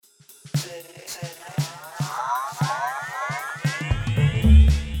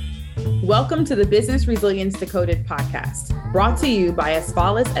Welcome to the Business Resilience Decoded podcast, brought to you by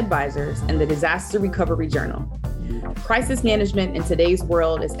Asfalis Advisors and the Disaster Recovery Journal. Crisis management in today's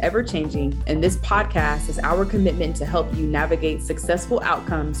world is ever-changing, and this podcast is our commitment to help you navigate successful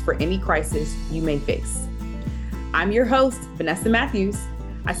outcomes for any crisis you may face. I'm your host, Vanessa Matthews.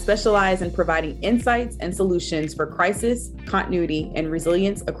 I specialize in providing insights and solutions for crisis, continuity, and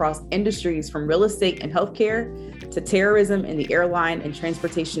resilience across industries from real estate and healthcare to terrorism in the airline and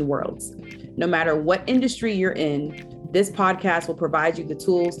transportation worlds. No matter what industry you're in, this podcast will provide you the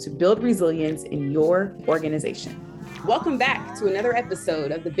tools to build resilience in your organization. Welcome back to another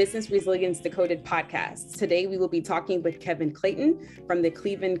episode of the Business Resilience Decoded podcast. Today, we will be talking with Kevin Clayton from the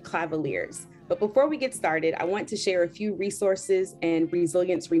Cleveland Cavaliers. But before we get started, I want to share a few resources and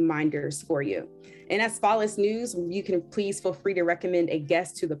resilience reminders for you. In Asfalis News, you can please feel free to recommend a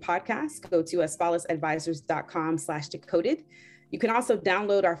guest to the podcast. Go to asfalisadvisors.com/decoded. You can also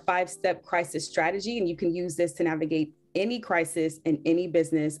download our 5-step crisis strategy, and you can use this to navigate any crisis in any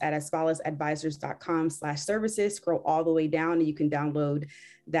business at asfalisadvisors.com/services. Scroll all the way down and you can download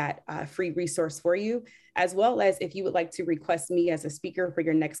that free resource for you. As well as if you would like to request me as a speaker for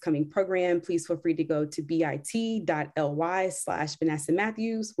your next coming program, please feel free to go to bit.ly/Vanessa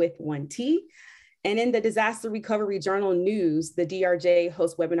Matthews with 1T. And in the Disaster Recovery Journal News, the DRJ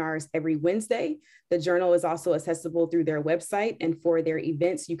hosts webinars every Wednesday. The journal is also accessible through their website, and for their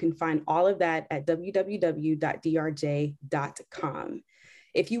events, you can find all of that at www.drj.com.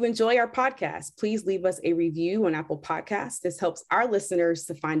 If you enjoy our podcast, please leave us a review on Apple Podcasts. This helps our listeners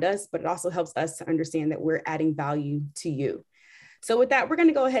to find us, but it also helps us to understand that we're adding value to you. So with that, we're going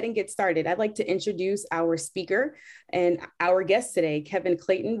to go ahead and get started. I'd like to introduce our speaker and our guest today. Kevin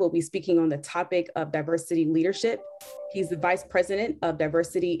Clayton will be speaking on the topic of diversity leadership. He's the Vice President of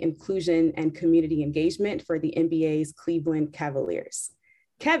Diversity, Inclusion, and Community Engagement for the NBA's Cleveland Cavaliers.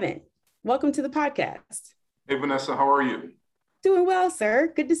 Kevin, welcome to the podcast. Hey, Vanessa, how are you? Doing well,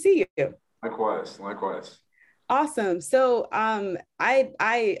 sir. Good to see you. Likewise. Awesome. So I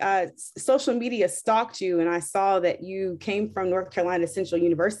social media stalked you and I saw that you came from North Carolina Central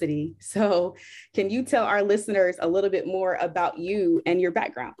University. So can you tell our listeners a little bit more about you and your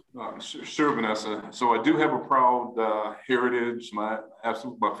background? Sure, Vanessa. So I do have a proud heritage. My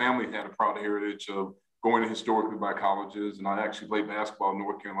family had a proud heritage of going to historically black colleges, and I actually played basketball at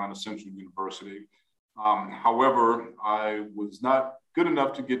North Carolina Central University. However, I was not good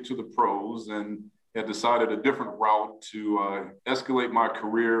enough to get to the pros and had decided a different route to escalate my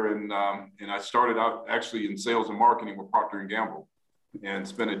career. And I started out actually in sales and marketing with Procter & Gamble and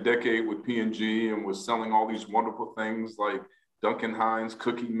spent a decade with P&G and was selling all these wonderful things like Duncan Hines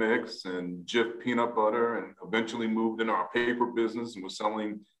cookie mix and Jif peanut butter, and eventually moved into our paper business and was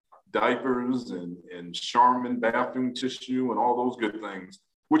selling diapers and Charmin bathroom tissue and all those good things,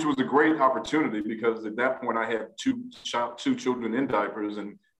 which was a great opportunity because at that point I had two children in diapers,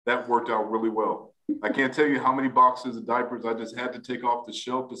 and that worked out really well. I can't tell you how many boxes of diapers I just had to take off the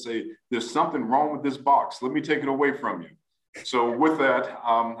shelf to say, there's something wrong with this box. Let me take it away from you. So with that,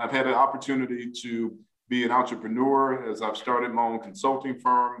 I've had an opportunity to be an entrepreneur as I've started my own consulting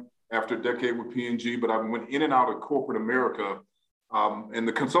firm after a decade with P&G, but I went in and out of corporate America. And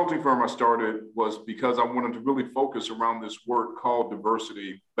the consulting firm I started was because I wanted to really focus around this word called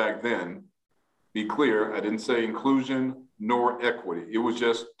diversity back then. Be clear, I didn't say inclusion nor equity. It was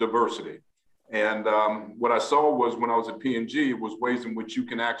just diversity. And what I saw was when I was at P&G was ways in which you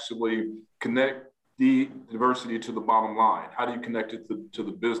can actually connect the diversity to the bottom line. How do you connect it to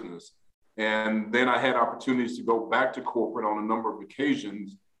the business? And then I had opportunities to go back to corporate on a number of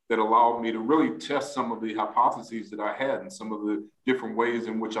occasions that allowed me to really test some of the hypotheses that I had and some of the different ways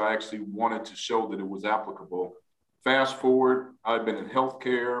in which I actually wanted to show that it was applicable. Fast forward, I've been in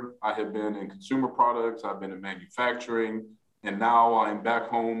healthcare, I have been in consumer products, I've been in manufacturing, and now I'm back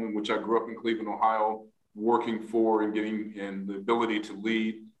home, in which I grew up in Cleveland, Ohio, working for and getting and the ability to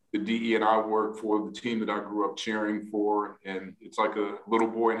lead the DE&I work for the team that I grew up cheering for. And it's like a little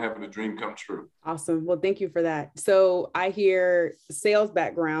boy and having a dream come true. Awesome. Well, thank you for that. So I hear sales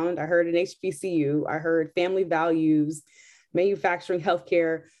background. I heard an HBCU. I heard family values, manufacturing,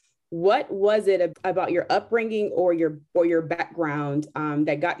 healthcare. What was it about your upbringing or your background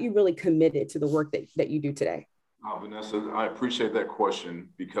that got you really committed to the work that you do today? Vanessa, I appreciate that question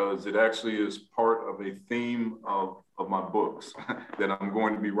because it actually is part of a theme of my books that I'm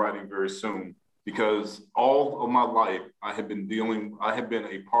going to be writing very soon. Because all of my life, I have been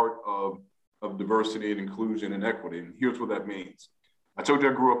a part of diversity and inclusion and equity. And here's what that means. I told you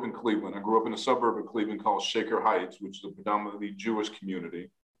I grew up in Cleveland. I grew up in a suburb of Cleveland called Shaker Heights, which is a predominantly Jewish community.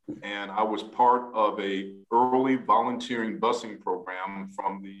 And I was part of a early volunteering busing program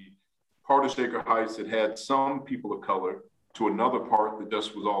from the part of Shaker Heights that had some people of color to another part that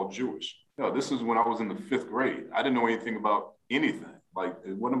just was all Jewish. You know, this is when I was in the 5th grade. I didn't know anything about anything. Like,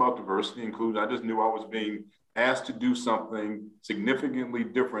 it wasn't about diversity, inclusion. I just knew I was being asked to do something significantly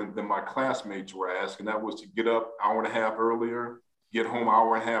different than my classmates were asked. And that was to get up an hour and a half earlier, get home an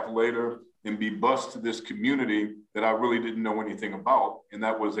hour and a half later, and be bused to this community that I really didn't know anything about. And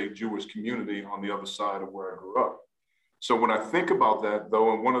that was a Jewish community on the other side of where I grew up. So when I think about that,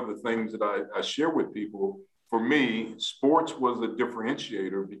 though, and one of the things that I share with people, for me, sports was a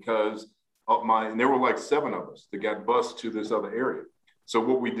differentiator because of and there were like 7 of us that got bused to this other area. So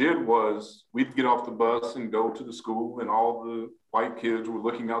what we did was we'd get off the bus and go to the school, and all the white kids were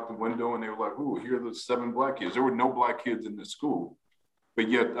looking out the window and they were like, ooh, here are the 7 black kids. There were no black kids in the school. But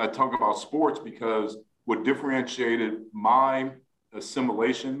yet I talk about sports because what differentiated my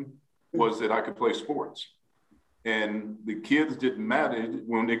assimilation was that I could play sports. And the kids didn't matter.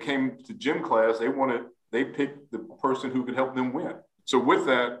 When they came to gym class, they picked the person who could help them win. So with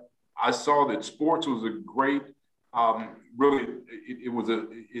that, I saw that sports was a great,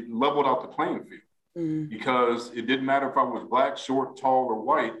 it leveled out the playing field because it didn't matter if I was black, short, tall, or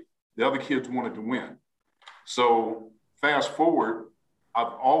white, the other kids wanted to win. So fast forward,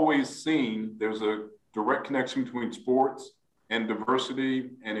 I've always seen there's a direct connection between sports and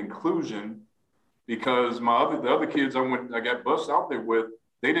diversity and inclusion because the other kids I got bused out there with,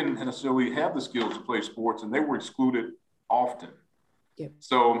 they didn't necessarily have the skills to play sports and they were excluded often. Yep.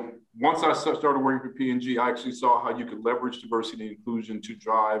 So once I started working for P&G, I actually saw how you could leverage diversity and inclusion to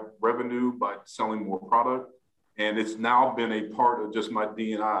drive revenue by selling more product. And it's now been a part of just my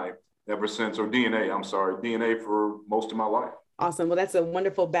DNA for most of my life. Awesome. Well, that's a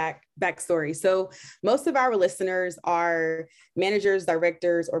wonderful backstory. So most of our listeners are managers,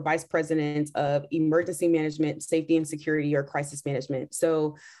 directors, or vice presidents of emergency management, safety and security, or crisis management.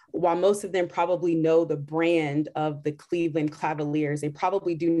 So while most of them probably know the brand of the Cleveland Cavaliers, they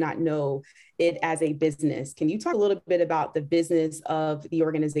probably do not know it as a business. Can you talk a little bit about the business of the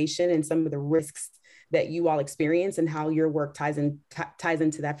organization and some of the risks that you all experience and how your work ties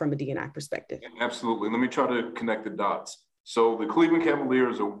into that from a D&I perspective? Absolutely. Let me try to connect the dots. So the Cleveland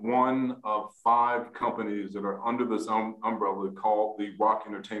Cavaliers are one of 5 companies that are under this umbrella called the Rock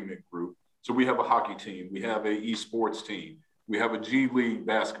Entertainment Group. So we have a hockey team, we have a esports team, we have a G League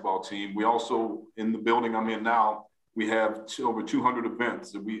basketball team. We also, in the building I'm in now, we have over 200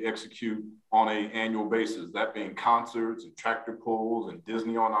 events that we execute on an annual basis, that being concerts and tractor pulls and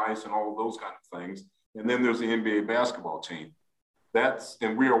Disney on Ice and all of those kind of things. And then there's the NBA basketball team.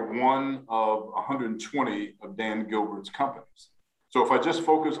 And we are one of 120 of Dan Gilbert's companies. So if I just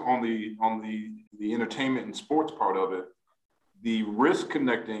focus on the entertainment and sports part of it, the risk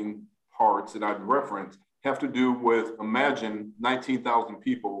connecting parts that I've referenced have to do with, imagine 19,000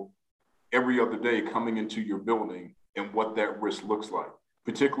 people every other day coming into your building and what that risk looks like,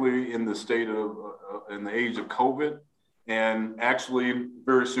 particularly in the state of, in the age of COVID. And actually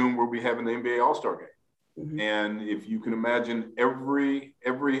very soon we'll be having the NBA All-Star game. Mm-hmm. And if you can imagine every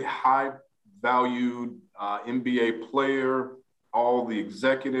high valued NBA player, all the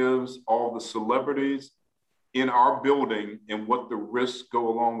executives, all the celebrities in our building and what the risks go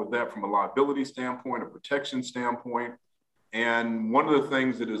along with that from a liability standpoint, a protection standpoint. And one of the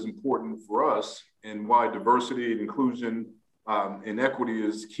things that is important for us and why diversity and inclusion and equity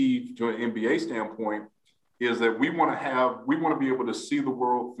is key to an NBA standpoint is that we want to be able to see the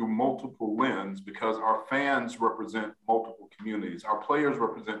world through multiple lenses because our fans represent multiple communities. Our players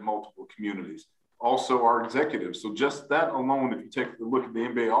represent multiple communities. Also our executives. So just that alone, if you take a look at the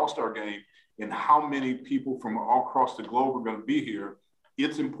NBA All-Star game and how many people from all across the globe are going to be here,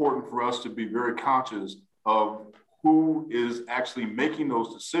 it's important for us to be very conscious of who is actually making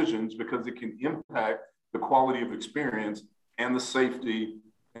those decisions because it can impact the quality of experience and the safety.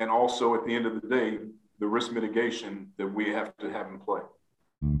 And also at the end of the day, the risk mitigation that we have to have in play.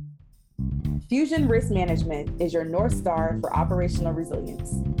 Fusion Risk Management is your North Star for operational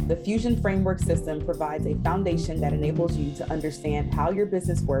resilience. The Fusion Framework System provides a foundation that enables you to understand how your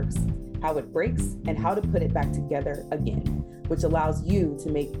business works, how it breaks, and how to put it back together again, which allows you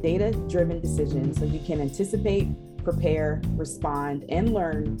to make data-driven decisions so you can anticipate, prepare, respond, and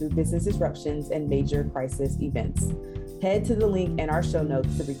learn through business disruptions and major crisis events. Head to the link in our show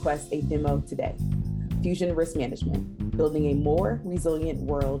notes to request a demo today. Fusion Risk Management, building a more resilient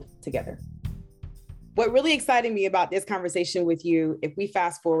world together. What really excited me about this conversation with you, if we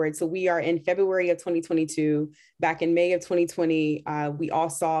fast forward, so we are in February of 2022, back in May of 2020, we all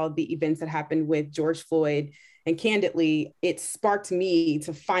saw the events that happened with George Floyd And candidly, it sparked me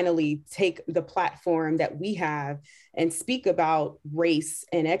to finally take the platform that we have and speak about race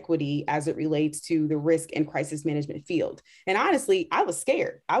and equity as it relates to the risk and crisis management field. And honestly, I was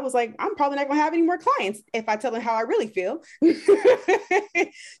scared. I was like, I'm probably not going to have any more clients if I tell them how I really feel.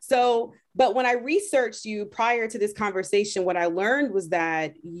 But when I researched you prior to this conversation, what I learned was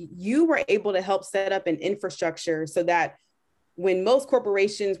that you were able to help set up an infrastructure so that when most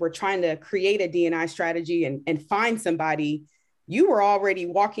corporations were trying to create a D&I strategy and find somebody, you were already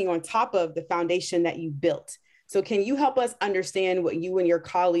walking on top of the foundation that you built. So can you help us understand what you and your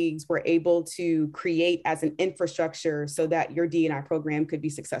colleagues were able to create as an infrastructure so that your D&I program could be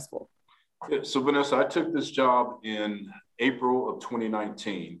successful? Yeah, so Vanessa, I took this job in April of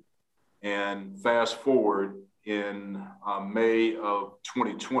 2019, and fast forward in May of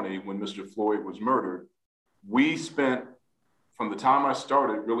 2020, when Mr. Floyd was murdered, we spent, from the time I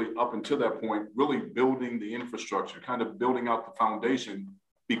started really up until that point, really building the infrastructure, kind of building out the foundation,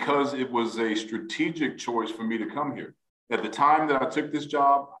 because it was a strategic choice for me to come here. At the time that I took this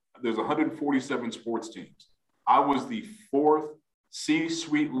job, there's 147 sports teams. I was the fourth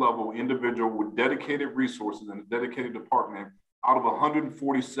C-suite level individual with dedicated resources and a dedicated department out of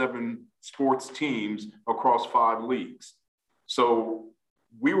 147 sports teams across 5 leagues. So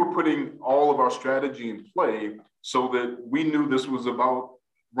we were putting all of our strategy in play so that we knew this was about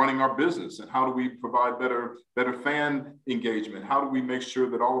running our business and how do we provide better fan engagement? How do we make sure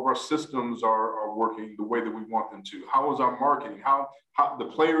that all of our systems are working the way that we want them to? How is our marketing? How the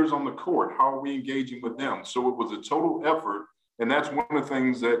players on the court, how are we engaging with them? So it was a total effort. And that's one of the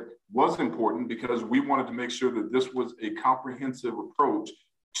things that was important, because we wanted to make sure that this was a comprehensive approach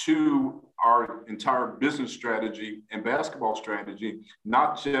to our entire business strategy and basketball strategy,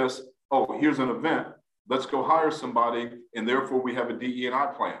 not just, oh, here's an event, let's go hire somebody, and therefore we have a DE&I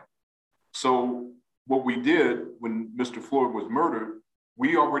plan. So what we did when Mr. Floyd was murdered,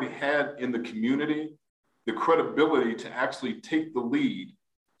 we already had in the community the credibility to actually take the lead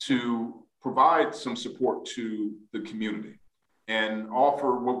to provide some support to the community and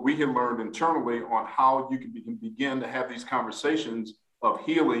offer what we had learned internally on how you can begin to have these conversations of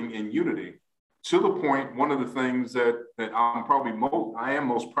healing and unity. To the point, one of the things that I am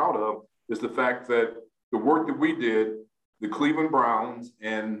most proud of is the fact that the work that we did, the Cleveland Browns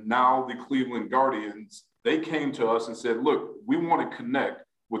and now the Cleveland Guardians, they came to us and said, look, we want to connect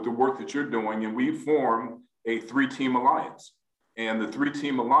with the work that you're doing, and we formed a 3-team alliance. And the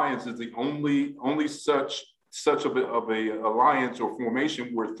 3-team alliance is the only such of a alliance or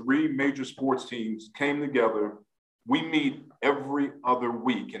formation where 3 major sports teams came together. We meet every other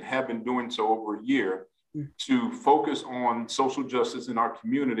week and have been doing so over a year to focus on social justice in our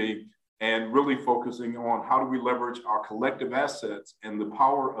community and really focusing on how do we leverage our collective assets and the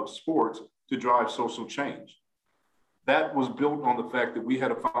power of sports to drive social change. That was built on the fact that we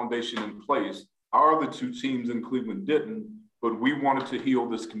had a foundation in place. Our other 2 teams in Cleveland didn't, but we wanted to heal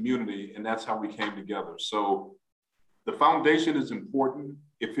this community, and that's how we came together. So the foundation is important.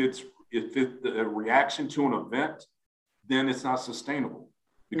 If it's a reaction to an event, then it's not sustainable,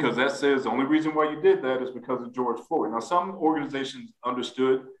 because that says the only reason why you did that is because of George Floyd. Now, some organizations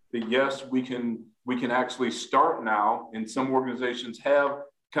understood that yes, we can actually start now, and some organizations have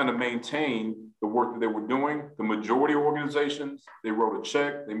kind of maintained the work that they were doing. The majority of organizations, they wrote a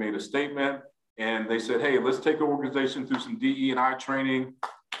check, they made a statement, and they said, hey, let's take an organization through some DE&I training,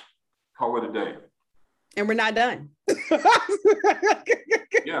 call it a day. And we're not done. We're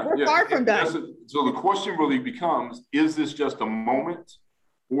far from done. So the question really becomes, is this just a moment,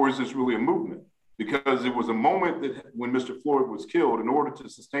 or is this really a movement? Because it was a moment that when Mr. Floyd was killed, in order to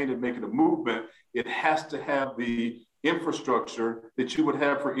sustain it, make it a movement, it has to have the infrastructure that you would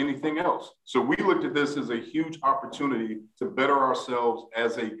have for anything else. So we looked at this as a huge opportunity to better ourselves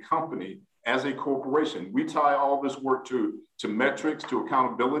as a company, as a corporation. We tie all this work to metrics, to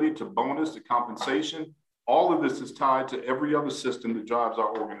accountability, to bonus, to compensation. All of this is tied to every other system that drives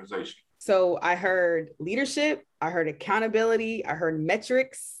our organization. So I heard leadership, I heard accountability, I heard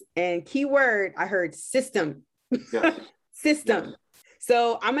metrics, and keyword, I heard system. Yes. System. Yes.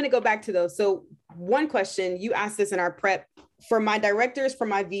 So I'm going to go back to those. So one question, you asked this in our prep, for my directors, for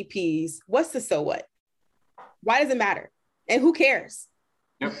my VPs, what's the so what? Why does it matter? And who cares?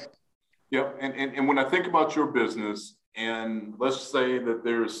 Yep. And when I think about your business, and let's say that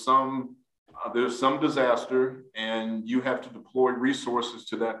there's some disaster and you have to deploy resources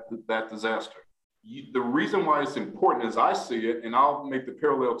to that disaster. The reason why it's important, as I see it, and I'll make the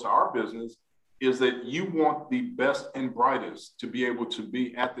parallel to our business, is that you want the best and brightest to be able to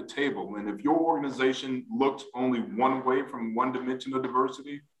be at the table. And if your organization looked only one way from one dimension of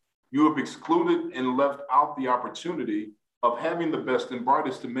diversity, you have excluded and left out the opportunity of having the best and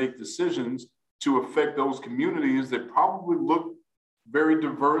brightest to make decisions to affect those communities that probably look very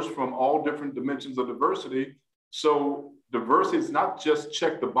diverse from all different dimensions of diversity. So diversity is not just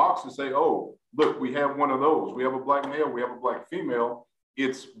check the box and say, oh, look, we have one of those. We have a Black male, we have a Black female.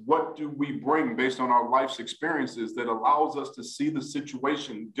 It's what do we bring based on our life's experiences that allows us to see the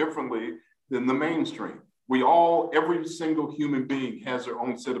situation differently than the mainstream. Every single human being has their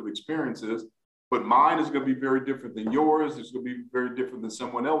own set of experiences, but mine is going to be very different than yours. It's going to be very different than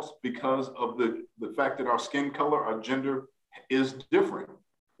someone else because of the fact that our skin color, our gender is different.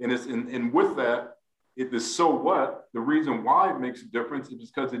 And with that, it is so what? The reason why it makes a difference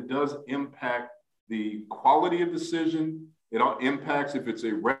is because it does impact the quality of decision. It impacts, if it's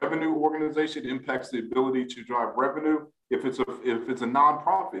a revenue organization, it impacts the ability to drive revenue. If it's a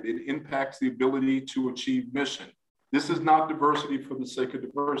nonprofit, it impacts the ability to achieve mission. This is not diversity for the sake of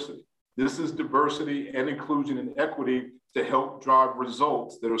diversity. This is diversity and inclusion and equity to help drive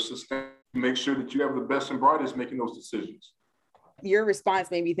results that are sustainable, make sure that you have the best and brightest making those decisions. Your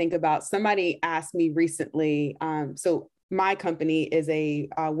response made me think about, somebody asked me recently, so my company is a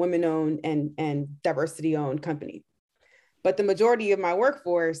women-owned and diversity-owned company, but the majority of my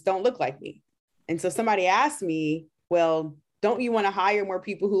workforce don't look like me. And so somebody asked me, well, don't you want to hire more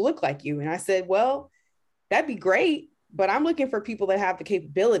people who look like you? And I said, well, that'd be great, but I'm looking for people that have the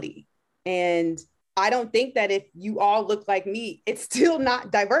capability. And I don't think that if you all look like me, it's still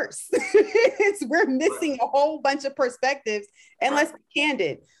not diverse. We're missing a whole bunch of perspectives. And let's be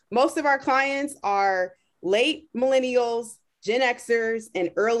candid, most of our clients are late millennials, Gen Xers,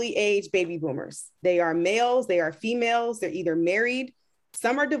 and early age baby boomers. They are males, they are females, they're either married,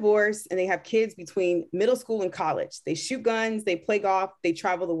 some are divorced, and they have kids between middle school and college. They shoot guns, they play golf, they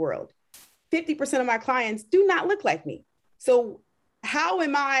travel the world. 50% of my clients do not look like me. So how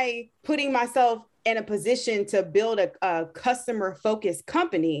am I putting myself in a position to build a customer-focused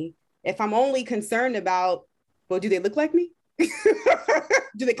company if I'm only concerned about, well, do they look like me?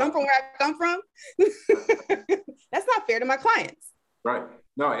 Do they come from where I come from? That's not fair to my clients. Right.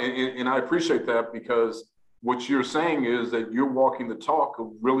 No, and I appreciate that, because what you're saying is that you're walking the talk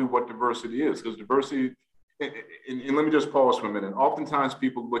of really what diversity is. Because diversity, and let me just pause for a minute. Oftentimes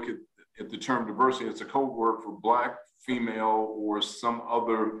people look at the term diversity as a code word for Black, female, or some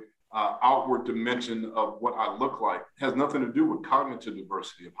other outward dimension of what I look like. It has nothing to do with cognitive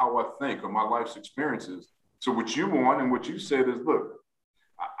diversity, of how I think, or my life's experiences. So what you want and what you said is, look,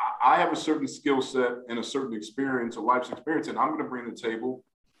 I have a certain skill set and a certain experience, a life's experience, and I'm going to bring to the table.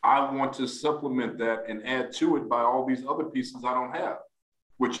 I want to supplement that and add to it by all these other pieces I don't have,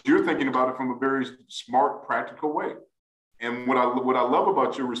 which you're thinking about it from a very smart, practical way. And what I love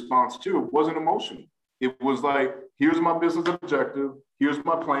about your response too, it wasn't emotional. It was like, here's my business objective. Here's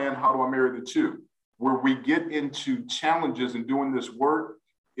my plan. How do I marry the two? Where we get into challenges and doing this work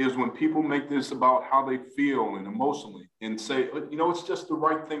is when people make this about how they feel and emotionally and say, it's just the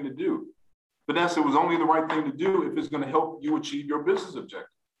right thing to do. Vanessa, it was only the right thing to do if it's going to help you achieve your business objective.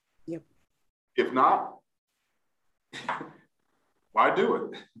 Yep. If not, why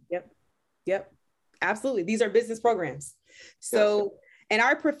do it? Yep. Absolutely. These are business programs. So in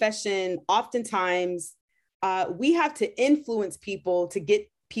our profession, oftentimes we have to influence people to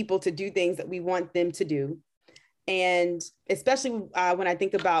get people to do things that we want them to do. And especially when I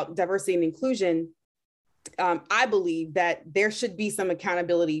think about diversity and inclusion, I believe that there should be some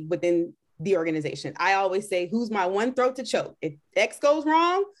accountability within the organization. I always say, who's my one throat to choke? If X goes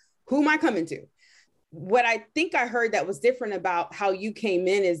wrong, who am I coming to? What I think I heard that was different about how you came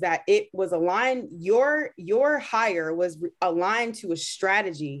in is that it was aligned, your hire was aligned to a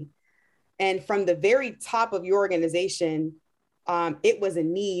strategy. And from the very top of your organization, it was a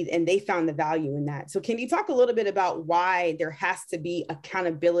need and they found the value in that. So can you talk a little bit about why there has to be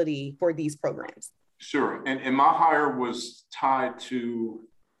accountability for these programs? Sure. And my hire was tied to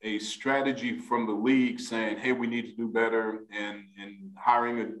a strategy from the league saying, hey, we need to do better. And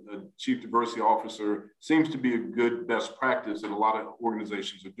hiring a chief diversity officer seems to be a good best practice that a lot of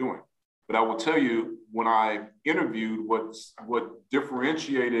organizations are doing. But I will tell you, when I interviewed, what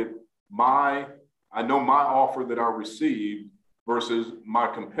differentiated my offer that I received versus my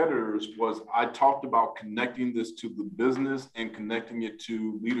competitors was I talked about connecting this to the business and connecting it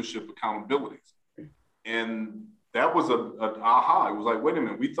to leadership accountabilities. And that was an aha. It was like, wait a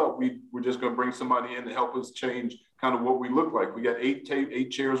minute, we thought we were just going to bring somebody in to help us change kind of what we look like. We got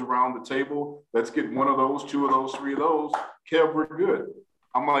eight chairs around the table. Let's get one of those, two of those, three of those. Kev, we're good.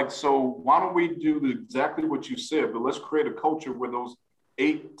 I'm like, so why don't we do exactly what you said, but let's create a culture where those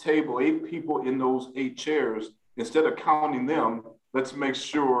eight people in those 8 chairs, instead of counting them, Let's make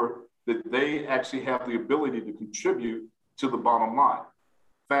sure that they actually have the ability to contribute to the bottom line.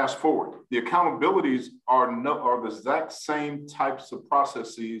 Fast forward, the accountabilities are the exact same types of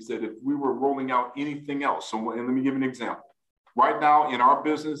processes that if we were rolling out anything else. So, and let me give an example. Right now in our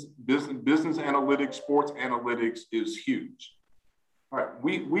business analytics, sports analytics is huge. All right,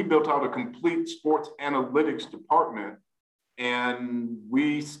 we built out a complete sports analytics department, and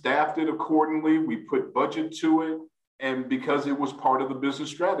we staffed it accordingly. We put budget to it, and because it was part of the business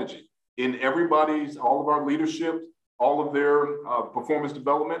strategy. In all of our leadership, all of their performance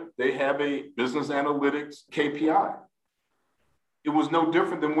development, they have a business analytics KPI. It was no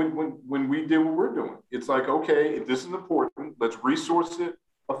different than when we did what we're doing. It's like, okay, if this is important, let's resource it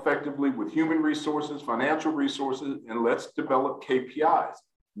effectively with human resources, financial resources, and let's develop KPIs.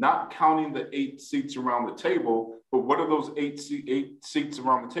 Not counting the 8 seats around the table, but what are those 8 seats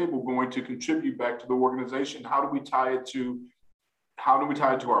around the table going to contribute back to the organization? How do we tie it to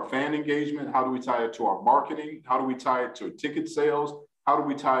our fan engagement? How do we tie it to our marketing? How do we tie it to ticket sales? How do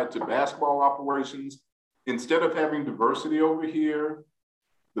we tie it to basketball operations? Instead of having diversity over here,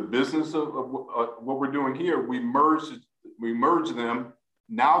 the business of what we're doing here, we merge them.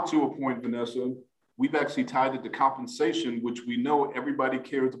 Now to a point, Vanessa, we've actually tied it to compensation, which we know everybody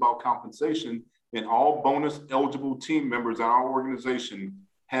cares about compensation, and all bonus eligible team members in our organization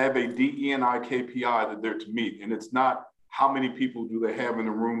have a DE&I KPI that they're to meet. And it's not how many people do they have in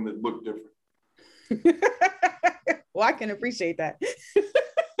the room that look different. Well, I can appreciate that.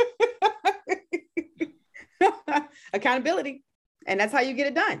 Accountability. And that's how you get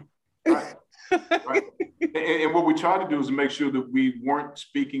it done. Right. Right. And what we try to do is make sure that we weren't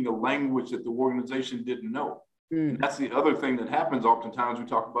speaking a language that the organization didn't know. And that's the other thing that happens. Oftentimes we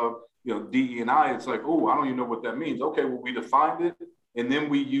talk about, DE&I. It's like, oh, I don't even know what that means. Okay, well, we defined it. And then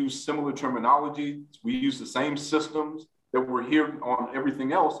we use similar terminology. We use the same systems that we're here on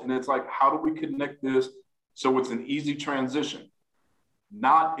everything else. And it's like, how do we connect this so it's an easy transition?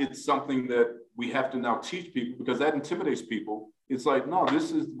 Not it's something that we have to now teach people, because that intimidates people. It's like, no,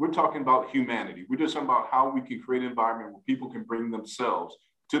 we're talking about humanity. We're just talking about how we can create an environment where people can bring themselves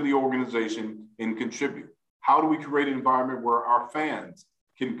to the organization and contribute. How do we create an environment where our fans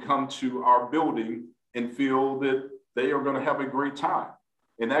can come to our building and feel that they are going to have a great time?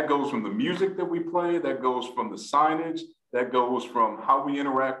 And that goes from the music that we play, that goes from the signage, that goes from how we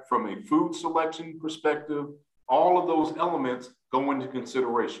interact from a food selection perspective. All of those elements go into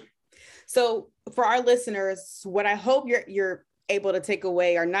consideration. So for our listeners, what I hope you're able to take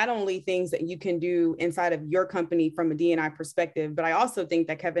away are not only things that you can do inside of your company from a D&I perspective, but I also think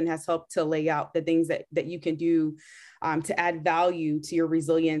that Kevin has helped to lay out the things that you can do to add value to your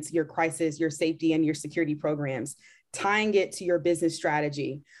resilience, your crisis, your safety, and your security programs, tying it to your business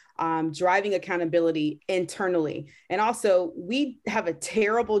strategy, driving accountability internally. And also, we have a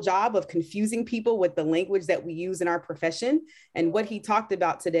terrible job of confusing people with the language that we use in our profession. And what he talked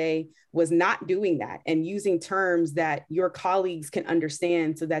about today was not doing that and using terms that your colleagues can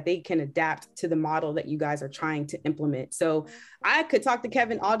understand so that they can adapt to the model that you guys are trying to implement. So I could talk to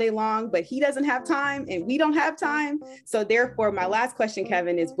Kevin all day long, but he doesn't have time and we don't have time. So therefore, my last question,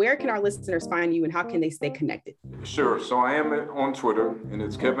 Kevin, is where can our listeners find you and how can they stay connected? Sure. So I am on Twitter, and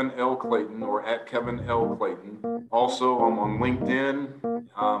it's Kevin L. Clayton, or at Kevin L. Clayton. Also, I'm on LinkedIn.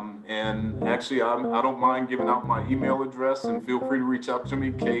 And actually, I don't mind giving out my email address, and feel free to reach out to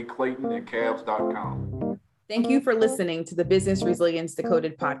me, kclayton@cavs.com. Thank you for listening to the Business Resilience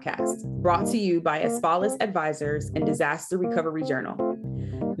Decoded podcast, brought to you by Asfalis Advisors and Disaster Recovery Journal.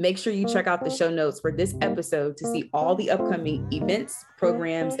 Make sure you check out the show notes for this episode to see all the upcoming events,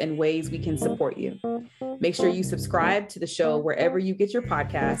 programs, and ways we can support you. Make sure you subscribe to the show wherever you get your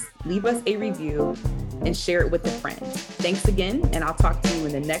podcasts, leave us a review, and share it with a friend. Thanks again, and I'll talk to you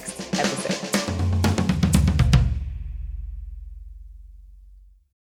in the next episode.